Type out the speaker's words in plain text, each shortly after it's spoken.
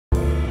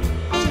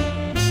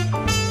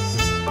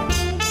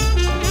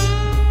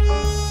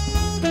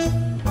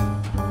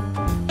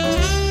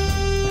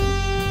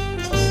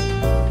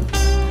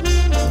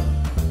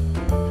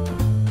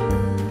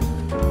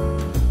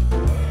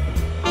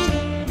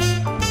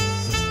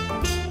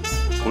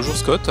Bonjour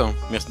Scott,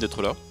 merci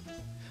d'être là.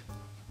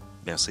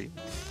 Merci.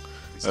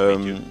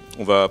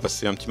 On va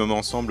passer un petit moment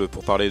ensemble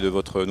pour parler de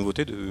votre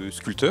nouveauté de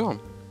Sculpteur,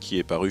 qui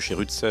est paru chez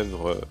Rue de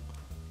Sèvres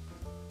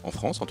en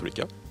France en tous les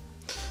cas.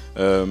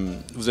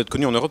 Vous êtes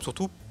connu en Europe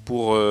surtout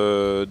pour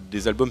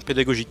des albums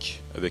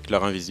pédagogiques avec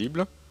l'art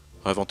invisible,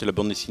 réinventer la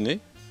bande dessinée.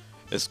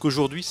 Est-ce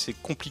qu'aujourd'hui c'est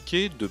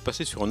compliqué de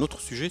passer sur un autre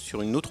sujet,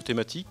 sur une autre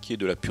thématique qui est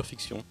de la pure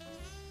fiction?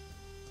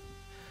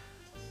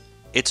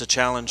 It's a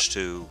challenge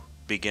to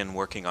begin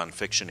working on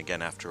fiction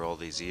again after all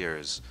these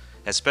years,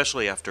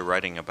 especially after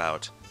writing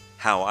about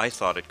how I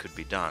thought it could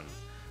be done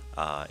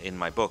in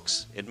my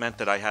books. It meant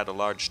that I had a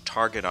large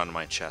target on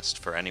my chest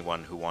for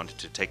anyone who wanted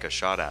to take a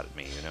shot at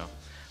me, you know.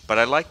 But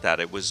I liked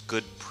that. It was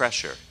good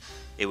pressure.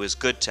 It was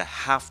good to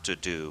have to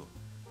do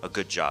a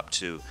good job,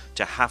 to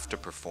have to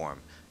perform,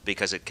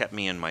 because it kept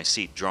me in my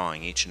seat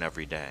drawing each and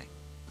every day.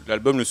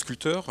 L'album Le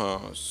Sculpteur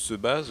se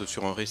base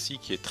sur un récit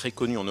qui est très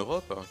connu en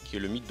Europe, qui est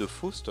le mythe de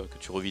Faust, que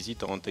tu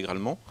revisites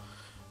intégralement.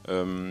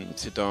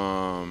 C'est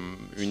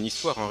une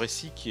histoire, un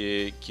récit qui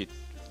est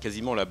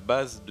quasiment la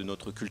base de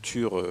notre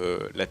culture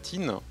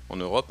latine, en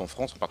Europe, en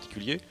France en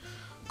particulier.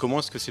 Comment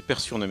est-ce que c'est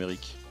perçu en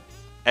Amérique?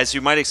 As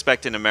you might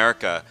expect in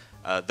America,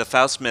 the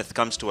Faust myth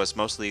comes to us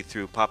mostly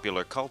through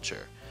popular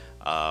culture.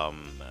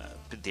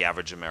 The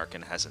average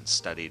American hasn't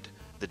studied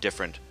the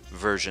different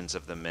versions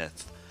of the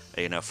myth,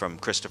 you know, from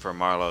Christopher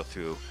Marlowe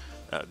through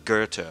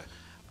Goethe.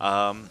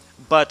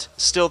 But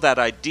still that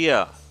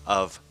idea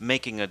of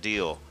making a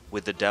deal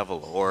with the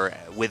devil or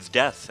with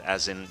death,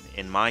 as in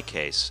my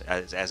case,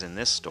 as in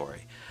this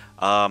story,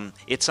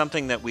 it's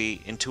something that we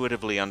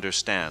intuitively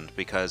understand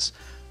because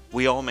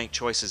we all make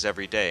choices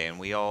every day, and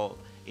we all,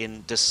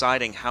 in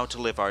deciding how to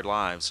live our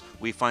lives,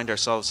 we find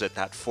ourselves at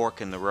that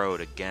fork in the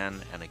road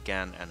again and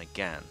again and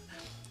again.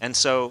 And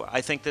so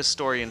I think this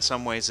story in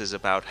some ways is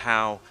about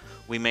how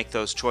we make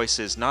those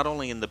choices not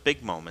only in the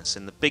big moments,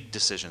 in the big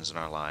decisions in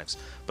our lives,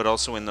 but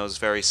also in those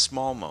very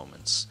small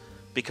moments.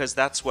 Because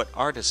that's what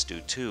artists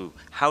do too.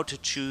 How to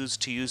choose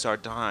to use our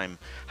time,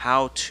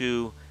 how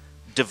to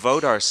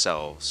devote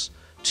ourselves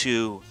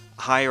to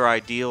higher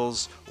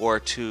ideals or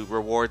to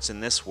rewards in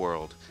this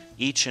world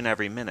each and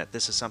every minute.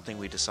 This is something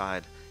we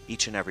decide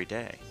each and every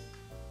day.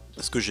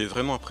 Ce que j'ai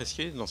vraiment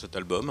apprécié dans cet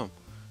album,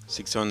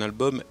 c'est que c'est un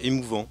album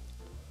émouvant.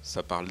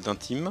 Ça parle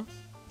d'intime.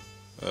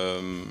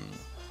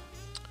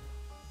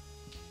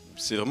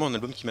 C'est vraiment un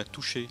album qui m'a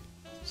touché,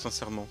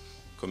 sincèrement,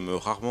 comme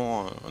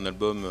rarement un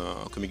album,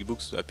 un comic book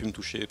a pu me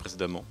toucher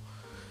précédemment.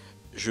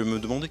 Je me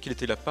demandais quelle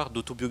était la part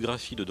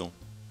d'autobiographie dedans.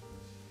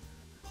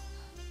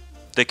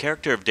 The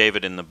character of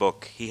David in the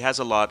book, he has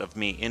a lot of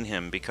me in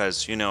him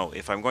because, you know,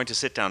 if I'm going to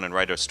sit down and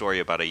write a story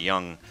about a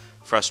young,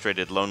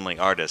 frustrated, lonely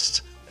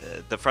artist,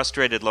 the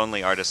frustrated,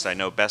 lonely artist I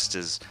know best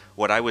is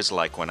what I was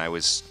like when I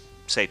was,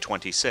 say,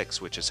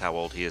 26, which is how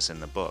old he is in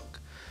the book.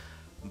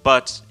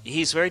 But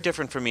he's very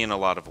different from me in a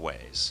lot of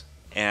ways,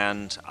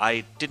 and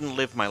I didn't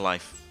live my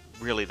life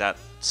really that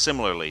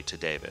similarly to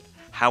David.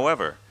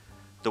 However,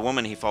 the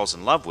woman he falls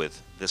in love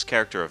with, this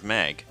character of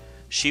Meg,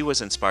 she was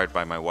inspired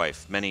by my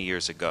wife many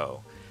years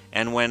ago.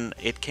 And when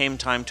it came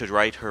time to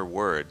write her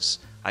words,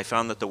 I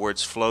found that the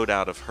words flowed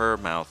out of her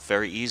mouth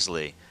very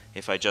easily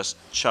if I just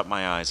shut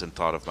my eyes and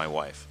thought of my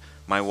wife.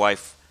 My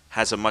wife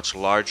has a much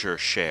larger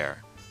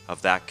share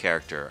of that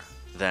character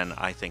than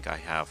I think I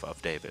have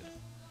of David.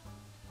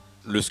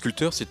 Le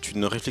Sculpteur, c'est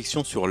une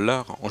réflexion sur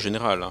l'art en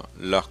général,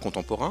 l'art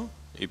contemporain,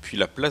 et puis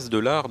la place de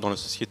l'art dans la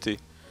société.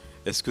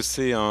 Est-ce que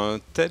c'est un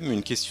thème,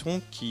 une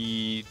question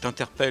qui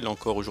t'interpelle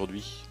encore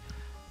aujourd'hui?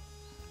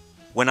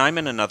 When I'm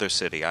in another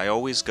city, I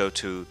always go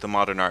to the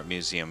Modern Art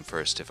Museum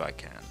first if I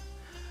can.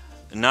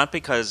 Not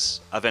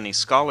because of any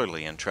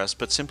scholarly interest,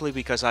 but simply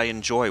because I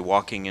enjoy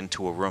walking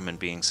into a room and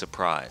being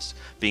surprised,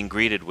 being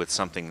greeted with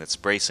something that's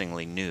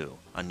bracingly new,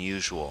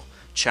 unusual,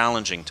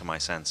 challenging to my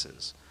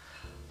senses.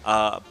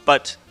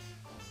 But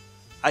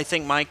I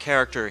think my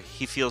character,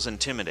 he feels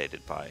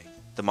intimidated by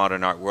the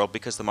modern art world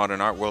because the modern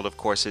art world, of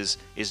course,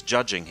 is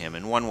judging him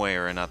in one way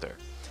or another.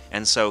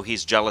 And so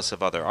he's jealous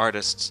of other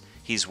artists.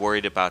 He's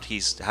worried about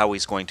how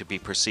he's going to be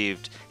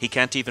perceived. He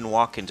can't even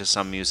walk into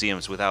some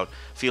museums without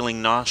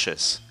feeling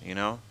nauseous, you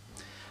know?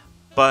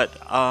 But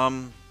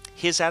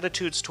his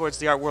attitudes towards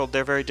the art world,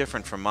 they're very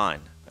different from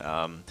mine.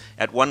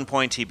 At one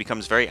point, he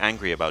becomes very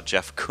angry about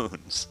Jeff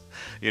Koons,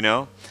 you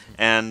know?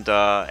 And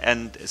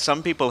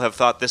some people have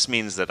thought this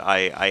means that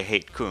I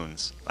hate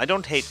Koons. I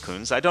don't hate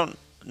Koons. I don't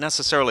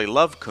necessarily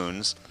love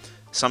Koons.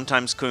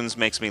 Sometimes Koons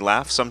makes me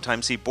laugh.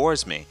 Sometimes he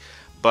bores me.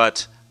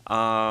 But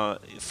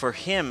for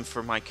him,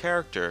 for my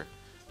character,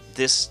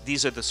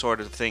 these are the sort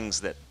of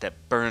things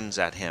that burns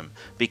at him.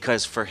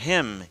 Because for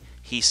him,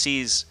 he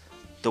sees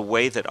the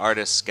way that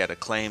artists get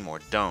acclaim or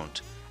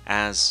don't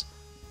as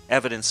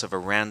evidence of a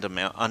random,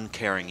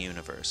 uncaring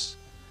universe.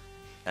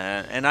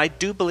 And I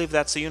do believe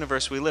that's the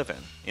universe we live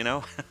in, you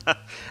know?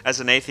 As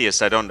an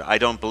atheist, I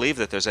don't believe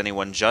that there's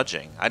anyone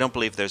judging. I don't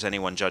believe there's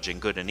anyone judging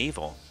good and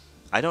evil.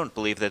 I don't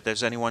believe that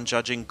there's anyone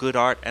judging good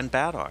art and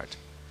bad art.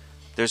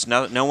 There's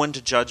no one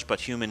to judge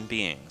but human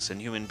beings,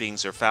 and human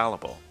beings are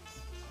fallible.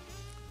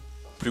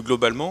 Plus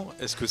globalement,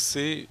 est-ce que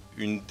c'est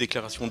une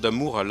déclaration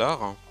d'amour à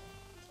l'art?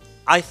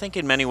 I think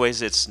in many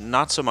ways it's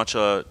not so much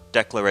a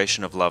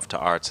declaration of love to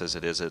arts as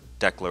it is a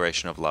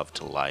declaration of love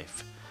to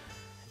life.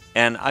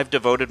 And I've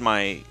devoted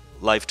my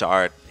life to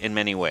art in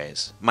many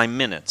ways. My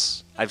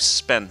minutes, I've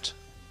spent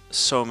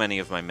so many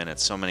of my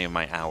minutes, so many of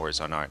my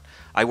hours on art.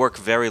 I work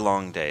very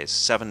long days,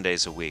 7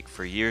 days a week,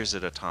 for years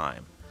at a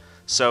time.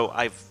 So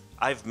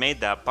I've made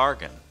that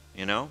bargain,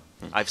 you know?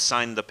 I've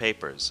signed the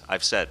papers.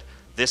 I've said,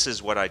 this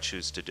is what I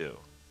choose to do.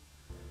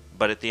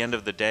 But at the end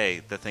of the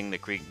day, the thing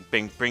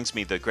that brings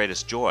me the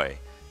greatest joy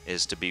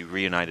is to be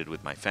reunited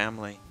with my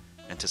family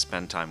and to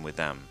spend time with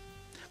them.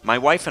 My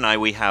wife and I,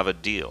 we have a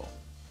deal,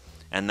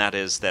 and that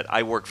is that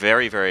I work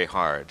very, very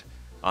hard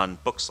on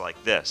books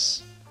like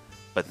this,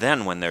 but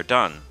then when they're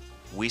done,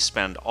 we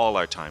spend all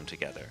our time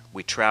together.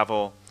 We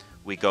travel,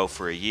 we go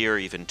for a year,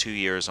 even 2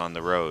 years on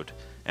the road,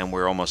 and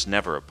we're almost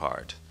never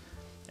apart.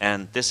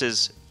 And this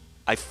is,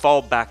 I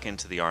fall back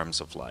into the arms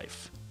of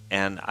life.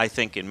 And I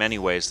think in many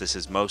ways this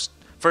is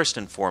first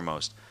and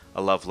foremost,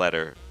 a love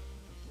letter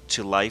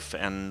to life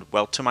and,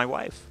 well, to my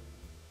wife.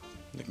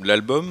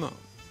 L'album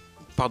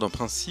part d'un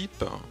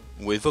principe,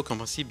 ou évoque un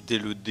principe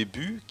dès le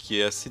début,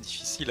 qui est assez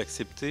difficile à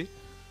accepter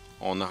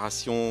en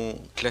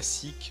narration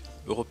classique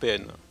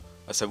européenne.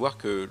 À savoir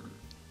que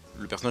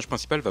le personnage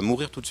principal va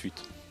mourir tout de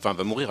suite. Enfin,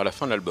 va mourir à la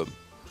fin de l'album.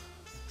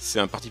 C'est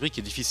un parti pris qui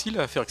est difficile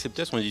à faire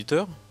accepter à son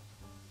éditeur?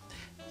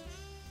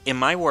 In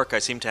my work, I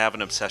seem to have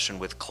an obsession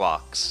with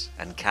clocks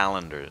and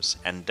calendars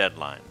and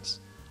deadlines.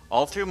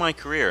 All through my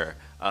career,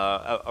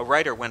 a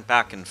writer went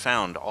back and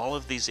found all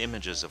of these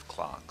images of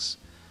clocks.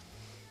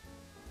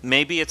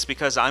 Maybe it's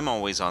because I'm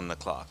always on the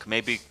clock.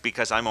 Maybe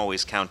because I'm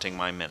always counting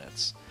my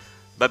minutes.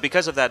 But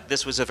because of that,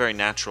 this was a very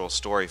natural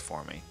story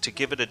for me. To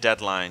give it a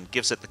deadline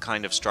gives it the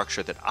kind of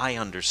structure that I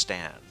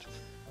understand.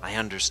 I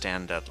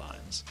understand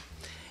deadlines.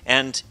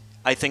 And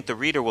I think the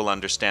reader will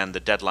understand the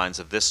deadlines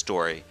of this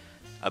story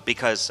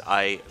because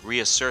I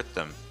reassert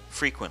them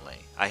frequently.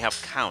 I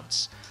have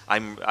counts.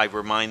 I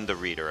remind the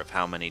reader of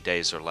how many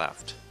days are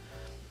left.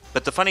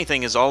 But the funny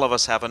thing is all of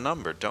us have a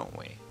number, don't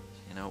we?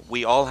 You know,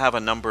 we all have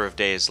a number of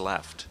days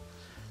left.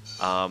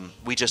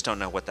 We just don't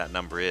know what that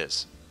number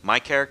is. My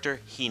character,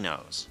 he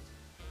knows.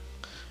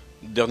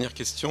 Dernière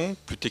question,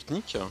 plus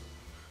technique.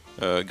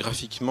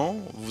 Graphiquement,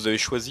 vous avez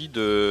choisi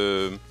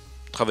de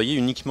travailler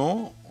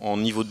uniquement en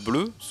niveau de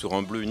bleu, sur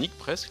un bleu unique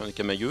presque, un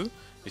écamailleux,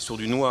 et sur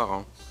du noir.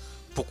 Hein.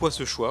 Pourquoi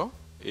ce choix?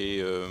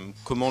 Et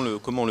comment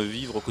le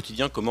vivre au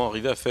quotidien? Comment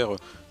arriver à faire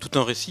tout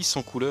un récit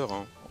sans couleur,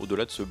 hein,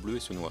 au-delà de ce bleu et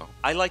ce noir?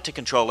 I like to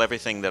control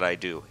everything that I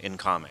do in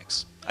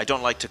comics. I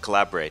don't like to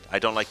collaborate. I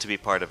don't like to be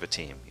part of a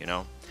team, you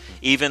know?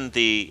 Even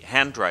the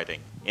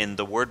handwriting in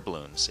the word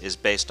balloons is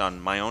based on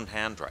my own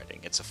handwriting.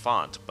 It's a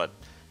font, but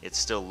it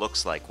still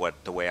looks like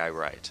the way I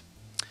write.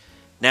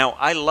 Now,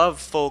 I love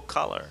full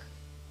color,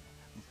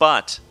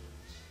 but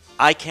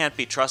I can't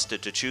be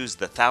trusted to choose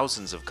the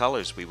thousands of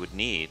colors we would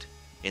need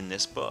in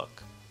this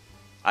book.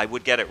 I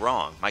would get it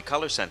wrong. My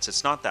color sense,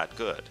 it's not that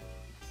good.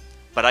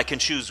 But I can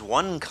choose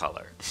one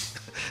color.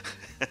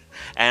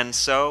 And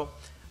so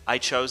I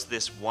chose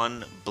this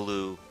one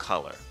blue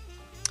color.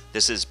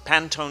 This is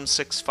Pantone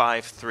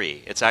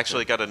 653. It's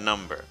actually got a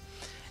number.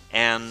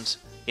 And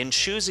in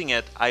choosing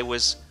it, I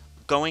was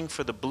going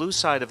for the blue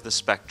side of the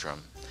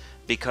spectrum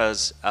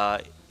because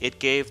it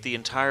gave the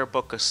entire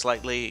book a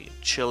slightly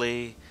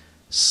chilly,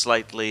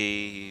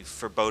 slightly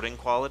foreboding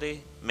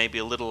quality, maybe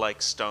a little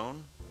like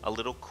stone, a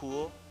little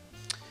cool.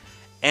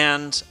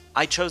 And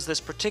I chose this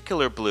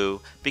particular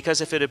blue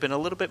because if it had been a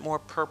little bit more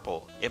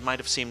purple, it might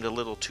have seemed a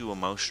little too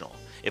emotional.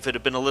 If it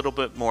had been a little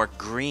bit more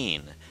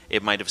green,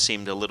 it might have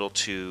seemed a little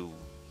too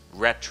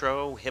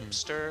retro,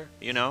 hipster,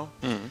 you know?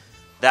 Mm-hmm.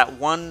 That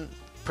one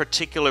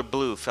particular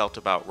blue felt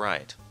about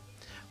right.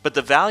 But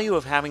the value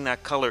of having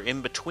that color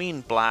in between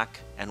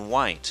black and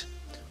white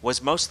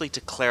was mostly to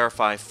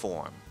clarify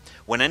form.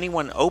 When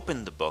anyone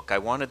opened the book, I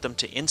wanted them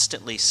to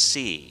instantly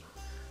see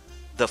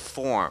the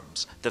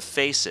forms, the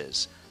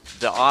faces,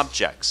 the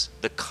objects,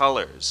 the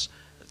colors,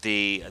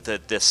 the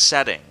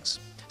settings,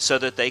 so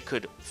that they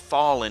could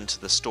fall into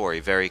the story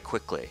very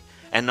quickly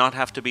and not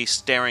have to be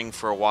staring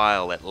for a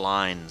while at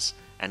lines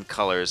and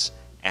colors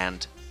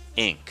and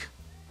ink.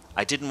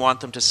 I didn't want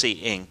them to see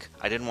ink.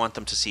 I didn't want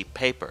them to see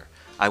paper.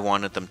 I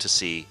wanted them to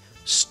see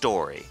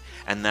story.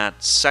 And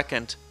that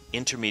second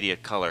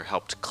intermediate color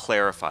helped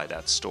clarify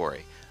that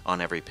story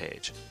on every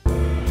page.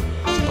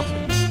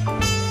 Parfait.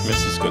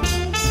 Merci Scott.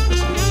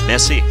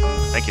 Merci.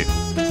 Thank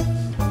you.